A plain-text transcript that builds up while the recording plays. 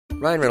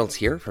Ryan Reynolds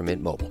here from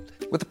Mint Mobile.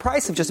 With the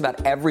price of just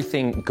about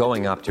everything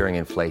going up during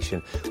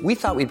inflation, we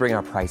thought we'd bring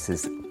our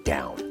prices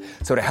down.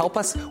 So to help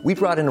us, we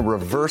brought in a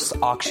reverse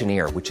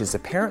auctioneer, which is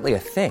apparently a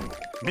thing.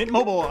 Mint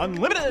Mobile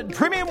Unlimited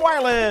Premium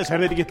Wireless. How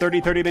to get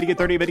 30, 30, bit to get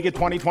 30, bit to get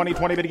 20, 20,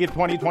 20, bit to get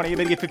 20, 20,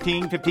 bit to get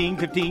 15, 15,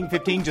 15,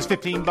 15, just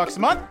 $15 a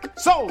month?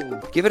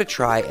 Sold! Give it a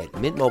try at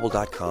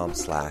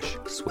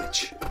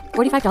mintmobile.com/switch.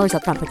 $45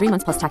 up front for 3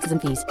 months plus taxes and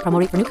fees. Promo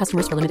rate for new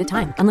customers for limited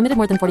time. Unlimited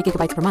more than 40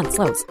 gigabytes per month.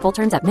 Slows full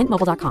terms at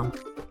mintmobile.com.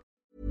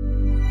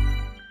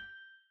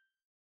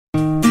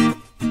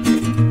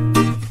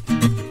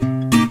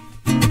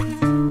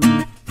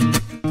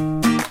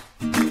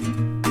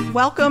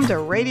 Welcome to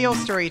Radio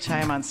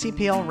Storytime on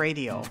CPL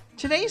Radio.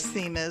 Today's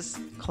theme is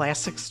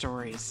Classic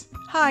Stories.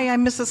 Hi,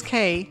 I'm Mrs.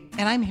 K,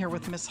 and I'm here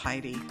with Miss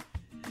Heidi.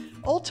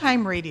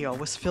 Old-time radio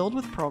was filled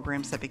with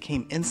programs that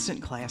became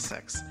instant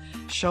classics.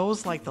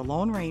 Shows like The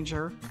Lone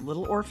Ranger,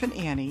 Little Orphan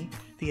Annie,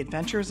 The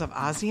Adventures of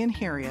Ozzie and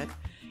Harriet,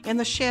 and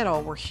The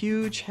Shadow were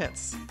huge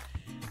hits.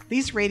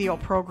 These radio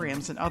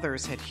programs and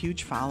others had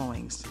huge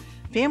followings.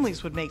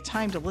 Families would make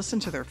time to listen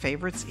to their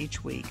favorites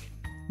each week.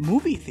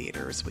 Movie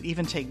theaters would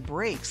even take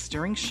breaks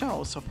during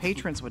shows so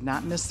patrons would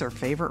not miss their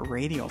favorite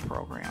radio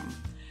program.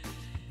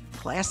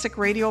 Classic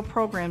radio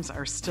programs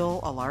are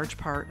still a large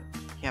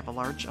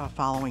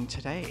following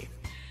today.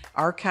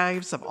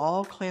 Archives of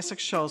all classic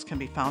shows can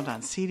be found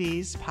on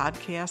CDs,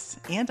 podcasts,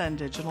 and on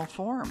digital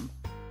form.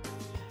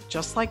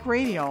 Just like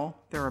radio,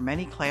 there are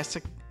many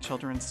classic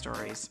children's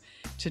stories.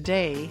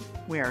 Today,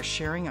 we are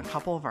sharing a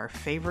couple of our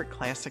favorite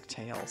classic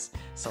tales.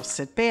 So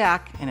sit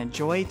back and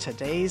enjoy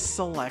today's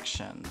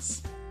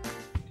selections.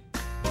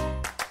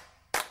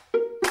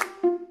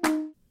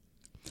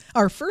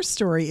 Our first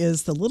story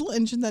is The Little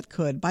Engine That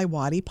Could by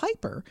Watty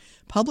Piper,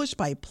 published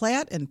by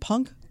Platt and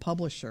Punk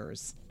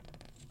Publishers.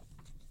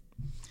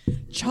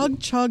 Chug,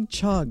 chug,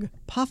 chug,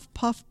 puff,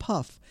 puff,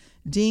 puff,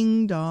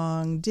 ding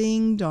dong,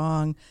 ding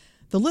dong.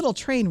 The little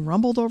train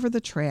rumbled over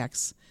the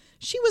tracks.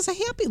 She was a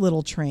happy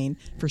little train,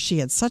 for she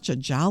had such a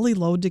jolly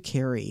load to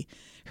carry.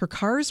 Her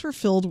cars were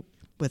filled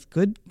with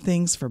good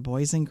things for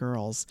boys and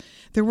girls.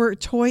 There were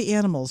toy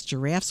animals,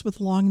 giraffes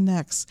with long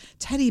necks,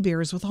 teddy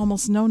bears with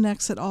almost no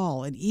necks at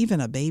all, and even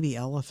a baby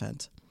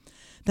elephant.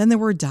 Then there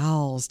were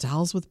dolls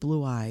with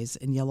blue eyes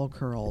and yellow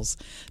curls,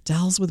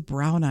 dolls with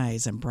brown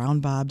eyes and brown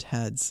bobbed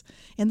heads,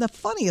 and the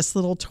funniest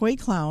little toy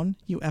clown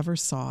you ever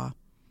saw.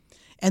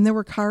 And there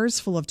were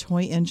cars full of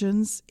toy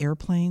engines,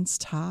 airplanes,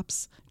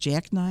 tops,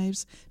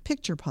 jackknives,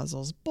 picture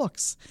puzzles,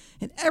 books,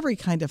 and every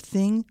kind of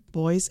thing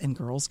boys and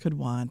girls could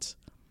want.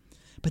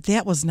 But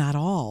that was not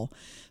all.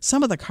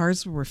 Some of the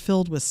cars were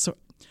filled with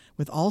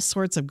all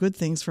sorts of good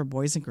things for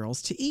boys and girls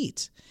to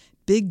eat.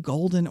 Big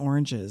golden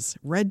oranges,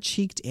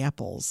 red-cheeked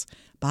apples,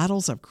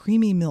 bottles of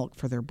creamy milk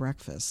for their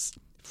breakfasts,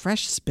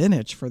 fresh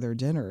spinach for their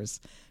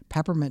dinners,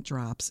 peppermint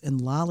drops, and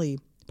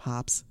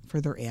lollipops for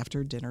their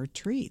after-dinner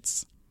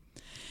treats.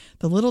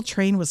 The little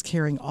train was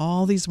carrying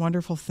all these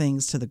wonderful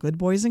things to the good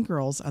boys and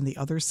girls on the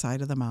other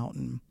side of the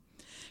mountain.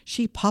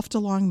 She puffed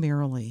along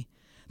merrily.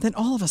 Then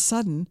all of a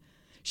sudden,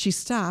 she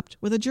stopped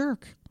with a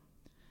jerk.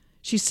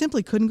 She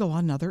simply couldn't go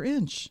on another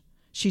inch.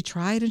 She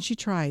tried and she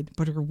tried,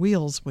 but her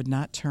wheels would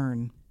not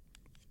turn.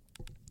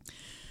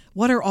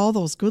 What are all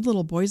those good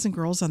little boys and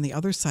girls on the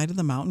other side of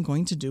the mountain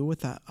going to do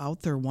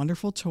without their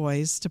wonderful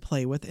toys to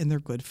play with and their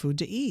good food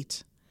to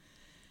eat?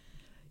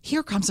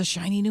 Here comes a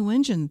shiny new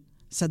engine,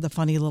 said the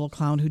funny little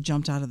clown who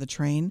jumped out of the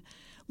train.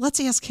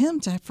 Let's ask him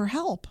for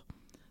help.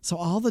 So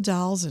all the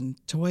dolls and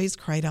toys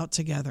cried out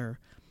together.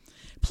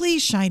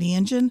 Please, shiny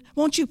engine,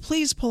 won't you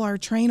please pull our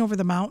train over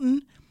the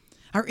mountain?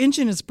 Our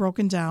engine is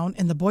broken down,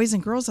 and the boys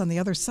and girls on the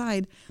other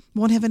side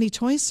won't have any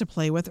toys to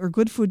play with or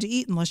good food to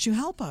eat unless you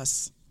help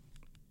us.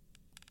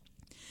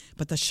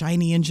 But the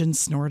shiny engine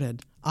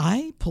snorted.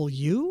 I pull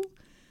you?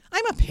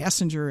 I'm a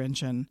passenger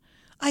engine.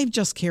 I've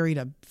just carried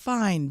a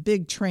fine,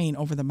 big train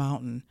over the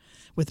mountain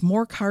with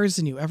more cars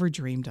than you ever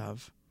dreamed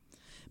of.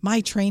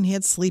 My train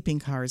had sleeping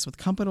cars with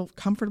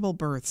comfortable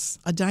berths,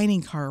 a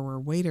dining car where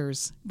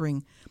waiters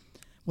bring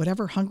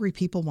whatever hungry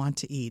people want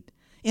to eat,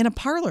 and a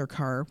parlor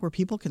car where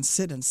people can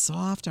sit in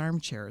soft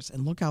armchairs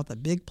and look out the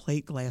big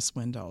plate glass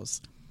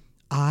windows.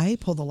 I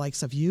pull the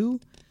likes of you?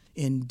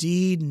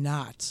 Indeed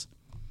not.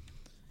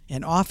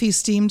 And off he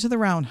steamed to the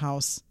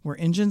roundhouse where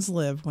engines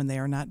live when they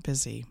are not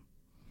busy.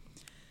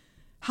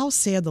 How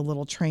sad the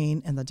little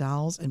train and the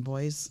dolls and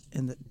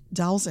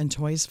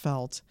toys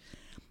felt.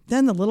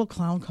 Then the little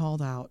clown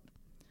called out,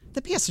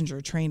 The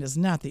passenger train is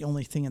not the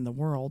only thing in the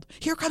world.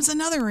 Here comes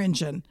another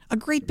engine, a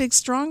great big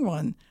strong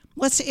one.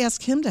 Let's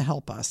ask him to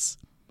help us.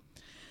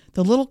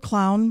 The little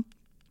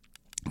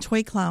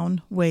toy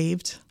clown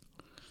waved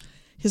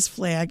his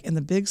flag, and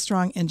the big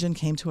strong engine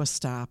came to a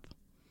stop.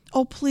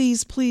 Oh,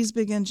 please, please,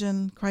 big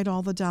engine, cried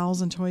all the dolls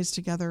and toys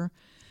together.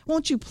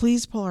 Won't you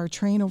please pull our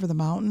train over the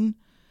mountain?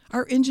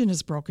 Our engine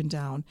is broken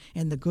down,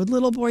 and the good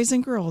little boys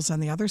and girls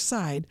on the other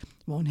side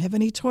won't have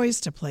any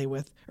toys to play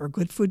with or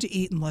good food to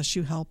eat unless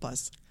you help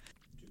us.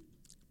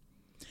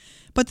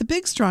 But the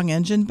big strong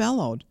engine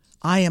bellowed,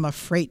 I am a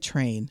freight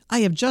train. I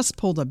have just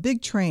pulled a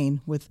big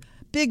train with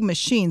big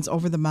machines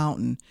over the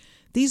mountain.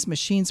 These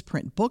machines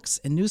print books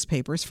and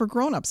newspapers for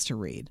grown-ups to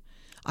read.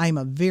 I am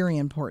a very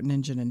important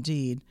engine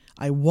indeed.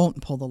 I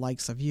won't pull the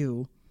likes of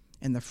you."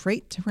 And the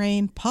freight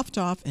train puffed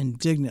off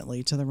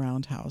indignantly to the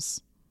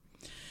roundhouse.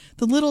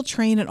 The little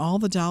train and all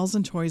the dolls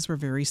and toys were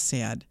very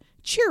sad.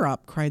 "Cheer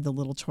up," cried the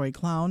little toy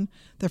clown.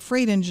 "The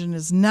freight engine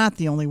is not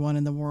the only one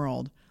in the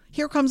world.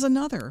 Here comes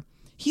another.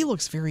 He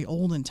looks very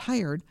old and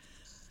tired,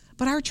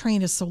 but our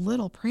train is so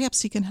little,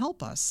 perhaps he can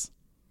help us."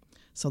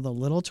 So the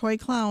little toy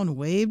clown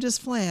waved his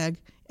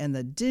flag, and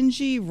the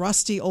dingy,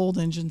 rusty old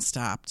engine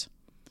stopped.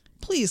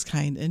 "Please,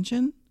 kind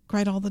engine,"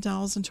 cried all the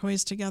dolls and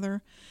toys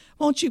together,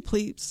 "won't you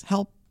please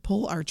help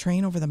pull our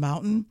train over the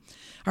mountain?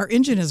 Our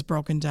engine is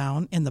broken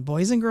down, and the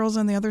boys and girls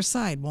on the other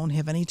side won't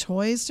have any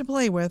toys to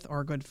play with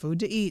or good food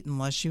to eat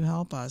unless you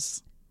help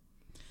us."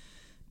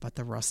 But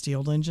the rusty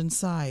old engine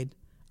sighed.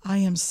 "I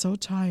am so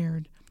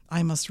tired.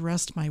 I must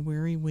rest my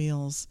weary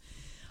wheels.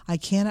 I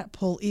cannot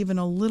pull even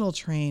a little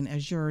train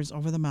as yours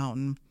over the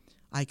mountain.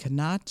 I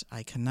cannot.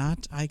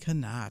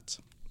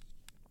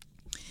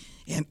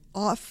 And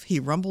off he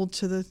rumbled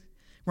to the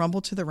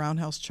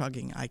roundhouse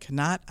chugging. I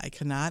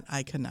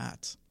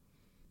cannot.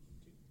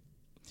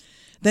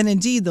 Then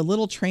indeed the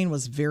little train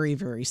was very,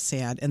 very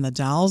sad, and the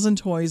dolls and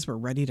toys were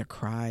ready to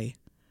cry.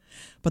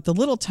 But the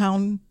little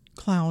town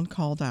clown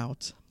called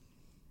out,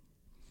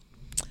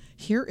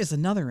 "Here is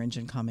another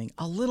engine coming,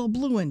 a little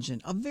blue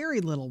engine, a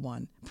very little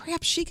one.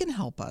 Perhaps she can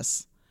help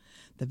us."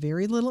 The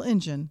very little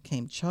engine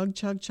came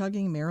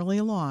chugging merrily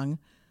along.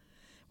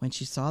 When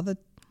she saw the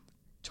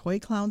toy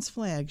clown's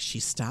flag,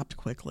 she stopped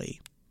quickly.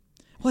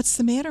 "What's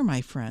the matter,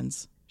 my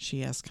friends?"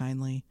 she asked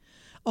kindly.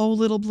 "Oh,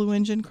 little blue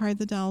engine," cried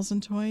the dolls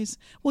and toys,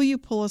 "will you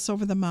pull us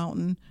over the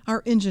mountain?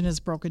 Our engine is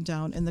broken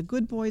down, and the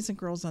good boys and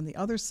girls on the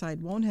other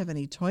side won't have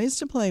any toys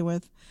to play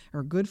with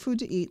or good food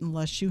to eat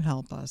unless you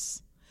help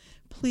us.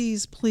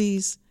 Please,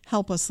 please,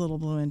 help us, little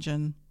blue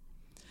engine."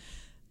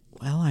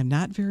 "Well, I'm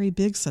not very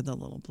big," said the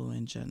little blue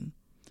engine.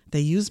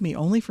 "They use me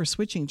only for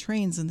switching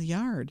trains in the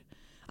yard.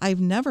 I've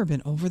never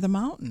been over the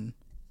mountain."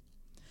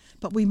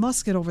 "But we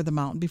must get over the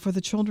mountain before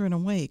the children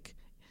awake,"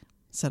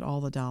 said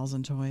all the dolls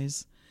and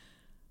toys.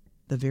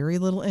 The very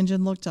little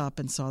engine looked up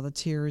and saw the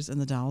tears in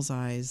the doll's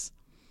eyes,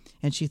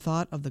 and she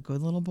thought of the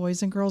good little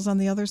boys and girls on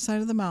the other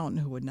side of the mountain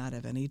who would not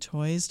have any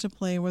toys to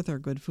play with or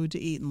good food to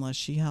eat unless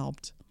she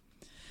helped.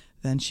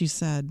 Then she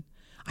said,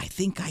 I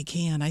think I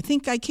can.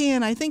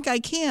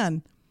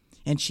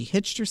 And she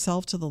hitched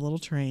herself to the little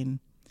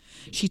train.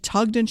 She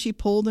tugged and she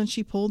pulled and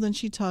she pulled and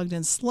she tugged,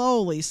 and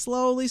slowly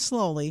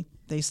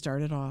they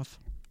started off.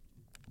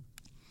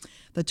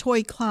 The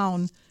toy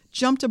clown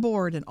jumped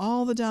aboard, and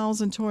all the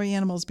dolls and toy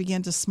animals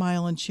began to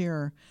smile and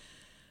cheer.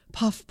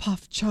 Puff,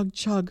 puff, chug,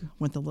 chug,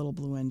 went the little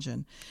blue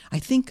engine. I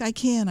think I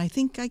can.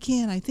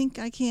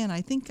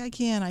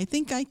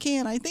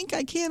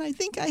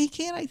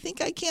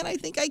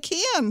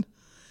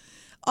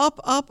 Up,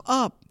 up,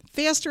 up,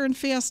 faster and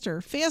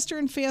faster,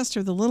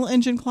 the little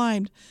engine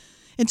climbed,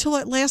 until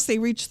at last they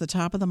reached the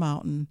top of the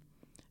mountain.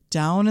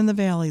 Down in the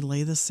valley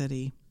lay the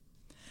city.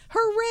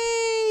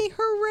 Hooray!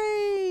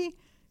 Hooray!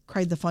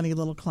 Cried the funny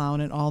little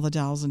clown and all the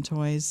dolls and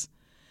toys.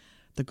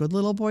 The good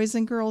little boys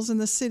and girls in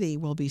the city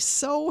will be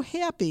so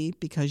happy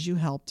because you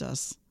helped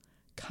us.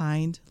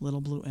 Kind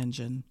little blue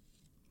engine.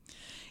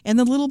 And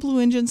the little blue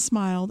engine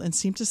smiled and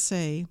seemed to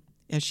say,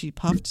 as she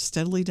puffed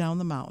steadily down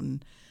the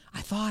mountain,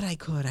 I thought I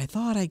could.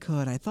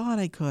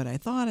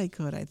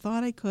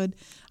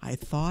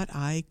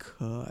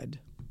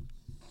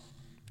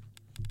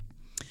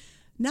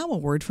 Now a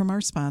word from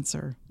our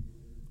sponsor.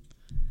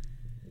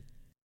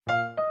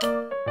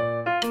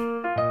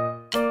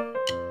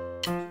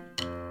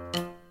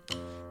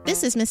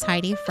 This is Miss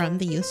Heidi from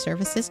the Youth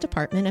Services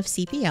Department of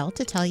CPL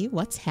to tell you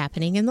what's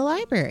happening in the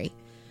library.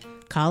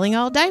 Calling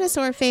all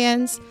dinosaur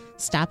fans!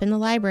 Stop in the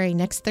library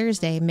next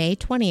Thursday, May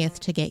 20th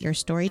to get your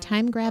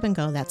Storytime Grab and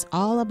Go that's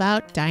all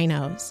about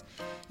dinos.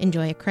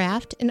 Enjoy a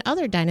craft and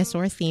other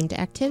dinosaur-themed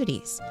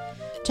activities.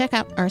 Check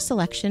out our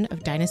selection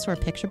of dinosaur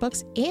picture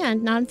books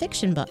and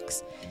nonfiction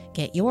books.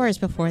 Get yours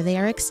before they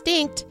are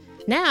extinct.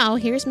 Now,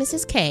 here's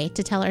Mrs. K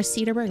to tell our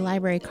Cedarburg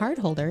Library card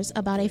holders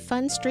about a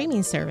fun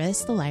streaming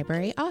service the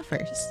library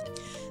offers.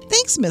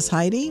 Thanks, Miss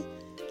Heidi.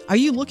 Are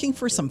you looking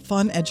for some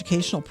fun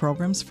educational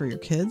programs for your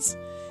kids?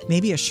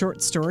 Maybe a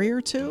short story or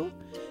two?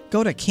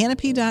 Go to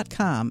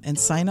Canopy.com and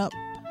sign up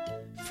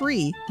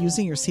free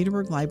using your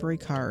Cedarburg Library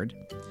card.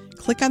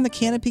 Click on the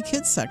Canopy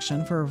Kids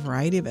section for a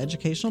variety of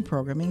educational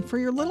programming for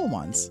your little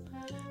ones.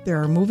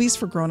 There are movies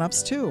for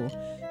grown-ups too.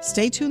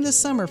 Stay tuned this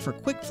summer for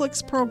Quick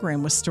Flicks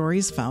program with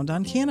stories found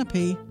on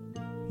Canopy.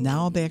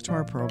 Now back to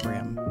our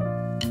program.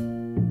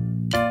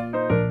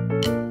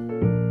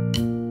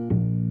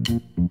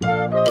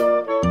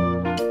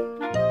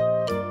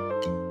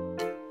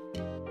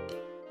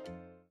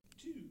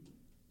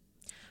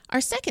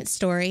 Our second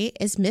story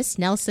is Miss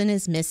Nelson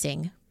is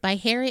Missing by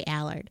Harry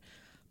Allard,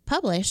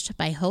 published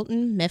by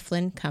Houghton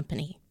Mifflin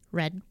Company,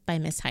 read by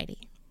Miss Heidi.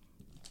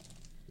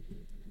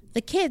 The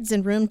kids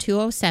in room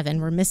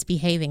 207 were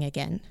misbehaving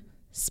again.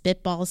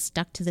 Spitballs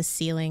stuck to the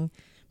ceiling,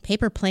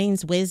 Paper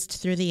planes whizzed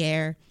through the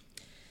air.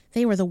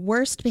 They were the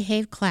worst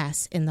behaved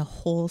class in the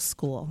whole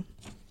school.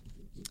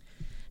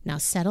 "Now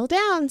settle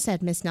down,"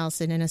 said Miss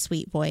Nelson in a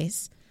sweet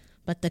voice.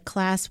 But the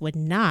class would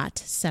not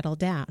settle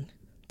down.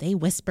 They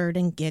whispered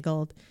and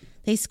giggled.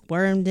 They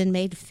squirmed and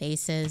made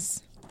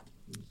faces.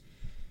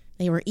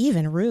 They were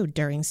even rude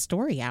during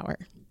story hour.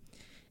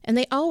 And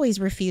they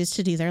always refused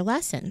to do their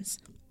lessons.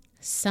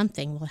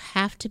 "Something will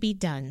have to be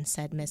done,"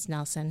 said Miss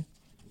Nelson.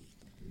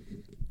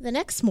 The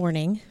next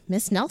morning,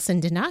 Miss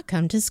Nelson did not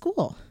come to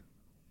school.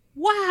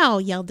 "Wow,"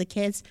 yelled the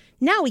kids.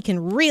 "Now we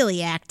can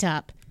really act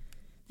up."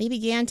 They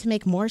began to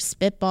make more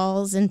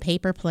spitballs and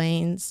paper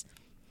planes.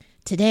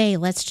 "Today,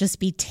 let's just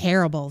be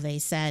terrible," they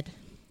said.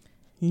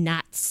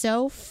 "Not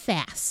so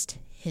fast,"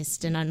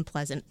 hissed an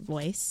unpleasant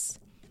voice.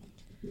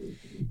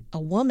 A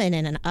woman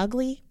in an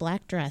ugly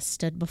black dress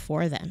stood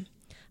before them.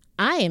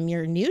 "I am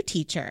your new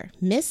teacher,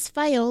 Miss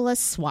Viola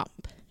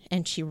Swamp,"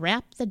 and she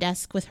rapped the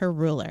desk with her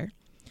ruler.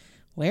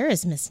 "Where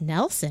is Miss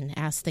Nelson?"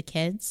 asked the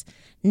kids.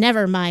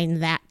 "Never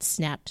mind that,"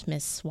 snapped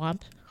Miss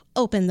Swamp.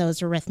 "Open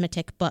those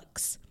arithmetic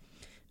books."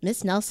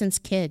 Miss Nelson's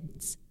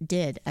kids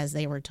did as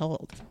they were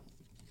told.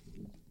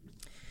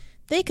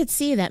 They could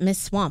see that Miss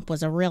Swamp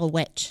was a real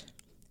witch.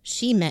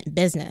 She meant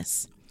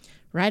business.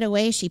 Right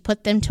away, she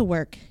put them to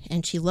work,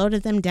 and she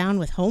loaded them down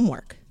with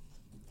homework.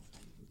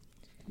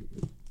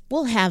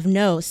 "We'll have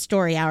no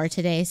story hour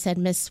today," said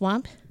Miss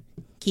Swamp.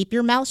 "Keep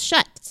your mouth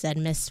shut," said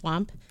Miss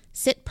Swamp.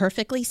 "Sit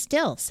perfectly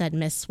still," said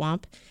Miss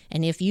Swamp.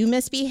 "And if you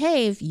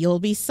misbehave, you'll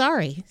be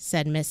sorry,"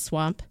 said Miss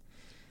Swamp.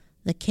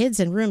 The kids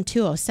in room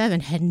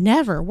 207 had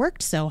never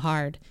worked so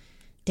hard.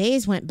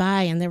 Days went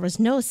by, and there was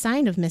no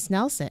sign of Miss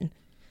Nelson.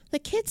 The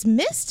kids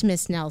missed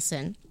Miss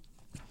Nelson.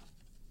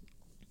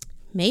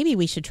 "Maybe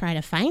we should try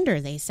to find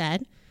her," they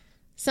said.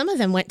 Some of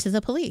them went to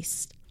the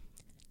police.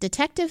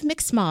 Detective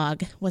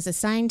McSmog was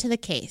assigned to the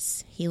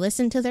case. He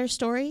listened to their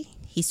story.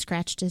 He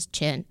scratched his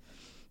chin.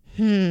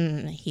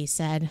 He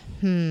said,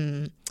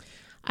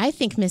 "I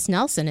think Miss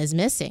Nelson is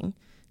missing."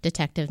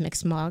 Detective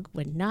McSmog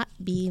would not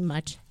be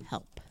much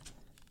help.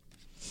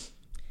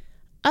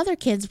 Other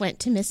kids went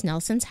to Miss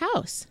Nelson's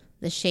house.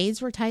 The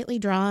shades were tightly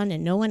drawn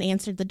and no one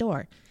answered the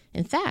door.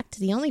 In fact,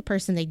 the only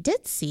person they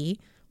did see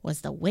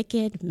was the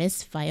wicked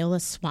Miss Viola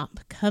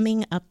Swamp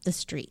coming up the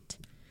street.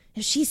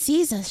 "If she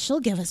sees us, she'll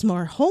give us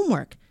more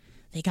homework."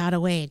 They got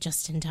away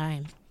just in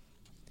time.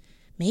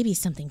 "Maybe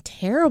something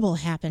terrible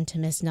happened to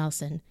Miss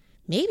Nelson.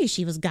 Maybe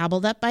she was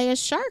gobbled up by a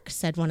shark,"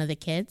 said one of the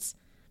kids.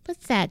 But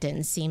that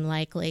didn't seem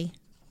likely.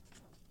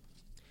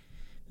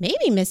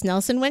 "Maybe Miss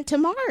Nelson went to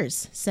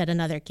Mars," said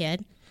another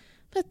kid.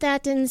 But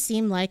that didn't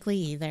seem likely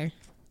either.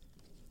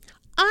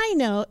 "I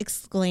know,"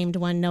 exclaimed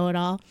one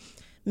know-it-all.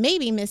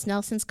 "Maybe Miss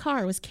Nelson's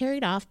car was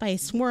carried off by a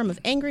swarm of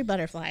angry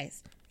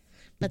butterflies."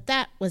 But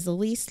that was the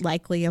least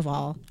likely of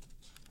all.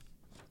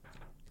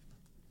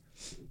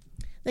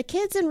 The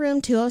kids in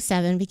room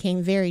 207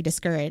 became very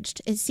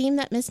discouraged. It seemed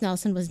that Miss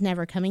Nelson was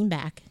never coming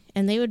back,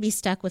 and they would be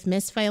stuck with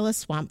Miss Viola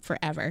Swamp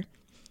forever.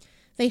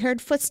 They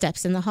heard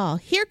footsteps in the hall.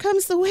 "Here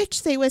comes the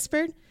witch," they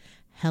whispered.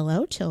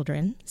 "Hello,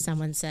 children,"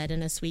 someone said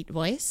in a sweet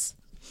voice.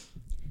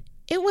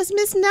 It was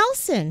Miss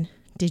Nelson.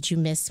 "Did you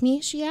miss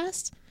me?" she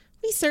asked.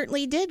 "We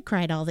certainly did,"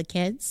 cried all the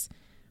kids.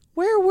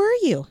 "Where were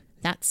you?"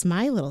 "That's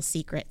my little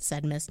secret,"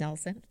 said Miss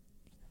Nelson.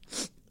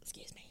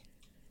 Excuse me.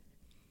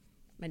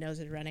 My nose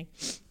is running.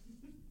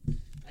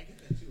 I get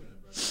that too when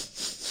I'm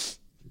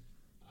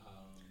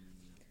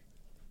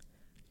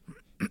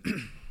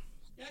running.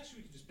 Actually,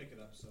 we can just pick it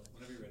up, so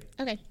whenever you're ready.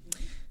 Okay.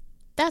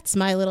 "That's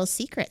my little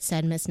secret,"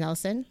 said Miss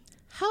Nelson.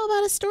 "How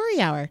about a story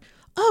hour?"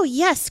 "Oh,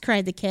 yes,"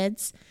 cried the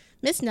kids.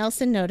 Miss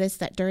Nelson noticed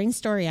that during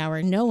story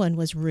hour, no one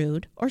was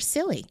rude or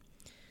silly.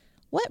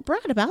 "What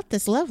brought about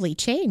this lovely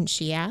change?"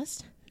 she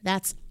asked.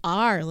 "That's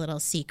our little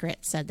secret,"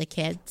 said the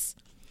kids.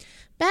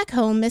 Back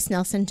home, Miss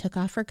Nelson took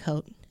off her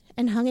coat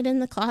and hung it in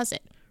the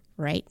closet,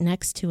 right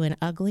next to an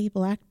ugly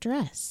black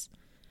dress.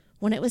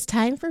 When it was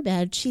time for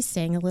bed, she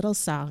sang a little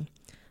song.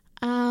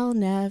 "I'll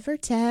never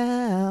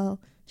tell,"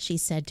 she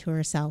said to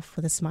herself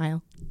with a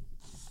smile.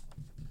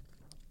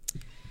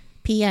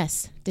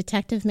 P.S.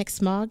 Detective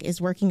McSmog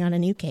is working on a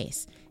new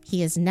case.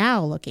 He is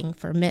now looking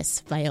for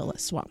Miss Viola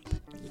Swamp.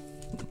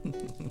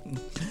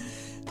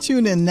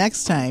 Tune in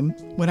next time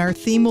when our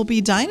theme will be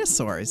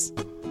dinosaurs.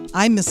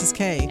 I'm Mrs.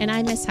 K. And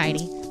I'm Miss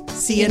Heidi.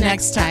 See you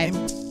next time.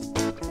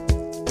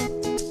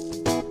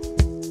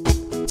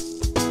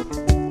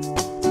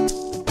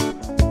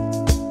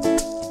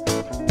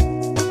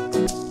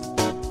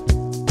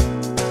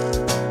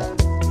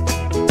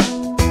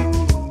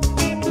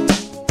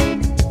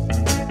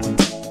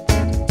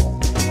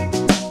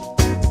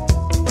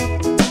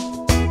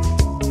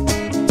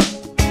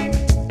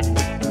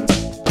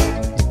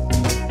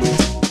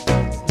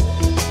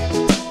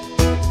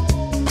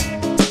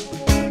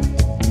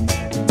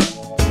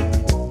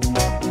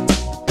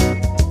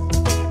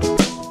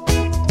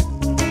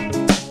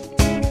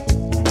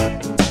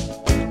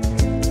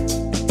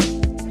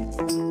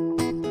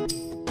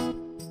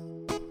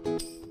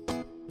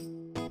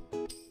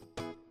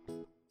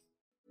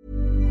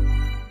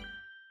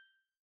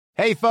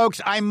 Hey, folks,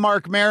 I'm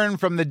Mark Maron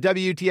from the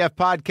WTF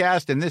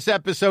Podcast, and this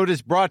episode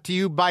is brought to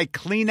you by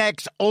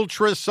Kleenex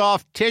Ultra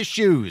Soft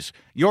Tissues,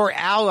 your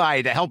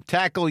ally to help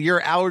tackle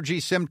your allergy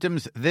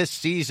symptoms this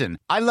season.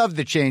 I love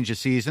the change of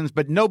seasons,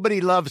 but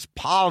nobody loves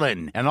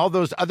pollen and all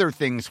those other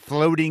things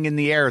floating in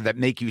the air that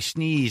make you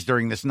sneeze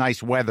during this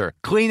nice weather.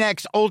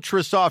 Kleenex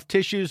Ultra Soft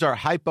Tissues are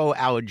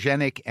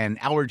hypoallergenic and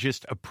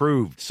allergist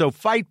approved, so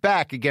fight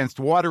back against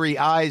watery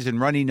eyes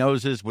and runny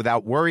noses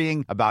without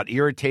worrying about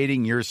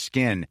irritating your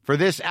skin. For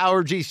this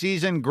allergy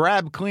season,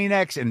 grab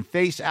Kleenex and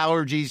face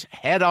allergies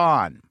head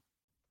on.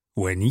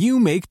 When you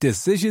make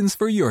decisions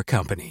for your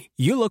company,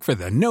 you look for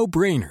the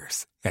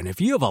no-brainers. And if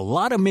you have a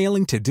lot of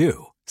mailing to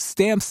do,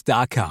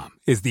 Stamps.com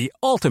is the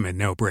ultimate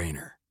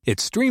no-brainer. It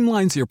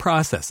streamlines your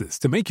processes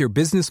to make your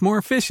business more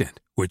efficient,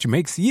 which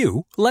makes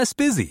you less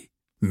busy.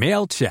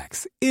 Mail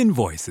checks,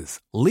 invoices,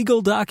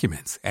 legal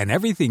documents, and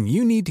everything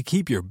you need to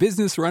keep your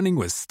business running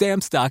with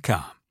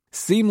Stamps.com.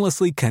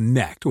 Seamlessly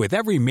connect with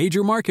every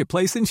major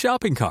marketplace and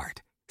shopping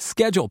cart.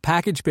 Schedule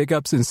package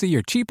pickups and see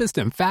your cheapest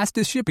and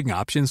fastest shipping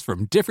options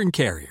from different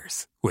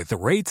carriers, with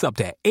rates up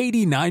to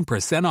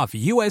 89% off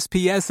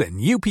USPS and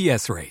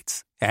UPS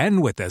rates.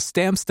 And with the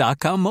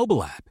Stamps.com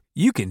mobile app,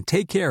 you can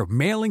take care of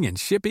mailing and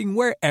shipping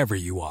wherever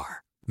you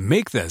are.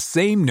 Make the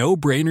same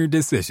no-brainer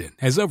decision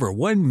as over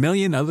 1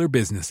 million other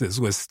businesses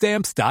with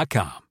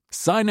Stamps.com.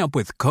 Sign up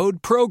with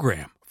code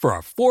PROGRAM for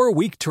a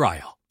 4-week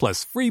trial,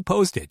 plus free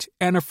postage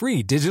and a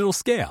free digital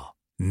scale.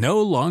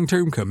 No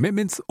long-term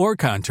commitments or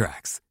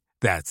contracts.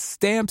 That's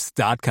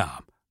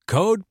Stamps.com.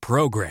 Code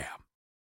PROGRAM.